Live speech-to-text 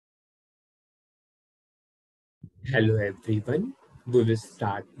Hello everyone. We will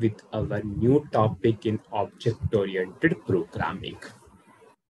start with our new topic in object-oriented programming.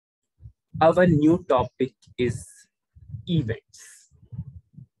 Our new topic is events.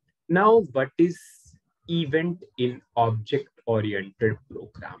 Now, what is event in object-oriented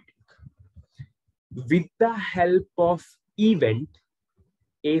programming? With the help of event,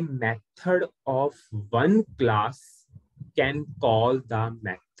 a method of one class can call the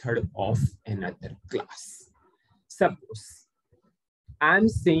method of another class. Suppose I'm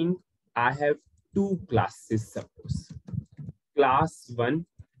saying I have two classes, suppose class 1,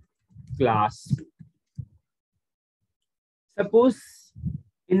 class 2. Suppose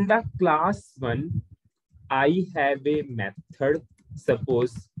in the class 1, I have a method,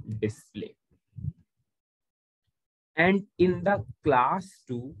 suppose display. And in the class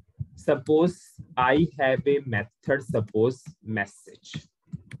 2, suppose I have a method, suppose message.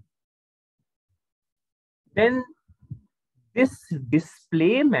 Then this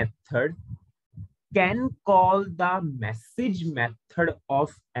display method can call the message method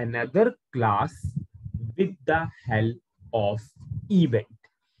of another class with the help of event.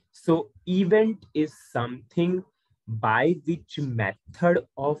 So event is something by which method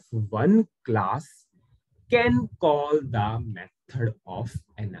of one class can call the method of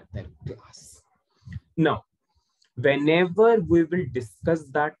another class. Now, whenever we will discuss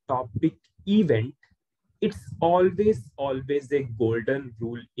that topic event, it's always a golden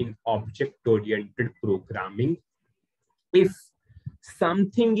rule in object oriented programming. If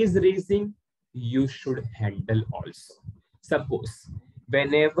something is raising, you should handle also. Suppose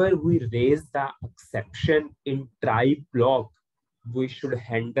whenever we raise the exception in try block, we should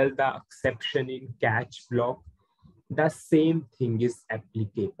handle the exception in catch block. The same thing is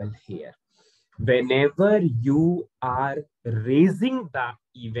applicable here. Whenever you are raising the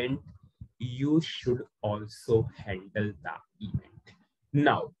event, you should also handle the event.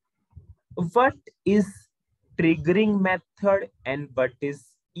 Now, what is triggering method and what is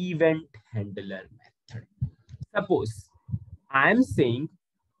event handler method? Suppose I'm saying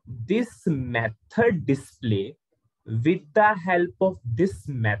this method display, with the help of this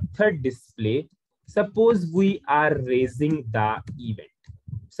method display, suppose we are raising the event.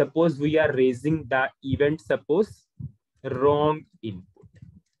 Suppose we are raising the event, suppose wrong input.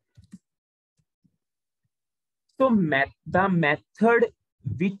 So the method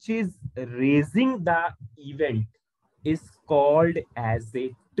which is raising the event is called as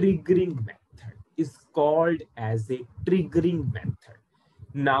a triggering method. Is called as a triggering method.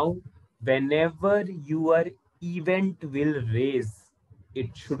 Now, whenever your event will raise,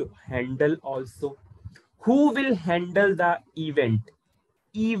 it should handle also. Who will handle the event?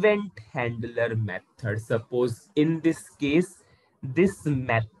 Event handler method. Suppose in this case, this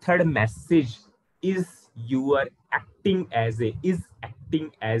method message is acting as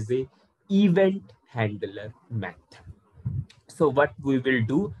a event handler method. So what we will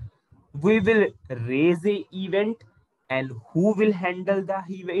do, we will raise a event, and who will handle the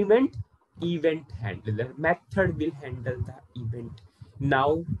event? Event handler method will handle the event.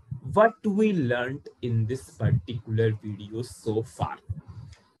 Now, what we learned in this particular video so far,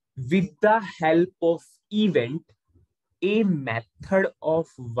 with the help of event, a method of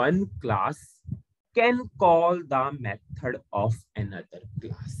one class can call the method of another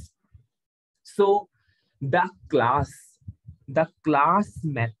class. So the class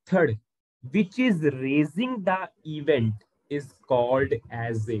method which is raising the event is called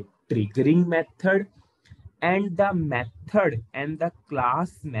as a triggering method, and the method and the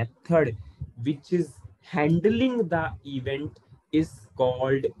class method which is handling the event is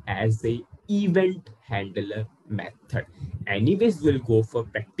called as a event handler method. Anyways, we'll go for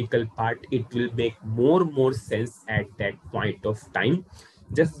practical part. It will make more sense at that point of time.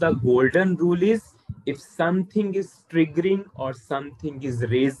 Just the golden rule is, if something is triggering or something is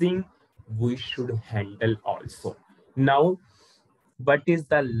raising, we should handle also. Now, what is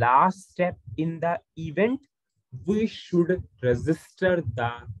the last step in the event? We should register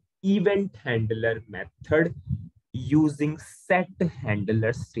the event handler method using set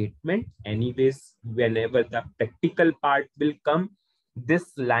handler statement. Anyways, whenever the practical part will come,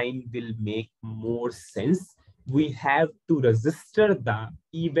 this line will make more sense. We have to register the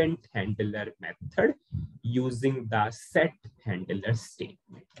event handler method using the set handler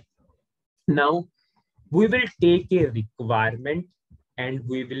statement. Now, we will take a requirement and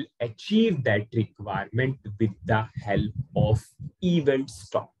we will achieve that requirement with the help of events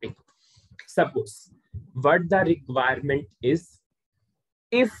topic. Suppose what the requirement is,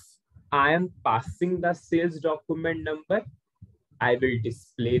 if I am passing the sales document number, I will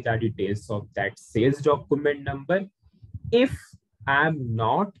display the details of that sales document number. If I'm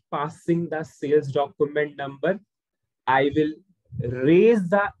not passing the sales document number, I will raise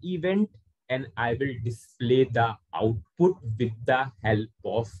the event and I will display the output with the help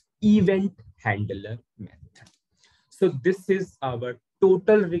of event handler method. So this is our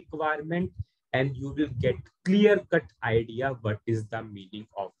total requirement, and you will get clear-cut idea what is the meaning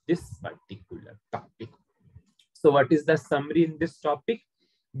of this particular topic. So what is the summary in this topic?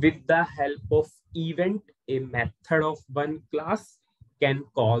 With the help of event, a method of one class can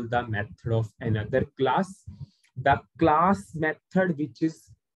call the method of another class. The class method which is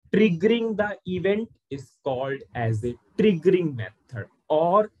triggering the event is called as a triggering method,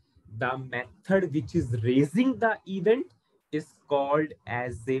 or the method which is raising the event is called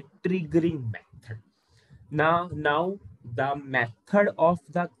as a triggering method. Now the method of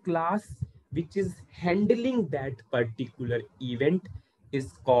the class which is handling that particular event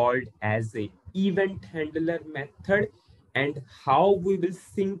is called as a event handler method. And how we will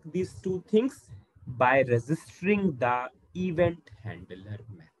sync these two things? By registering the event handler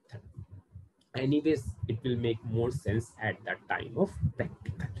method. Anyways, it will make more sense at the time of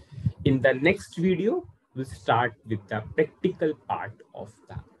practical. In the next video, we'll start with the practical part of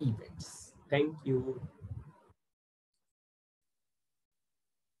the events. Thank you.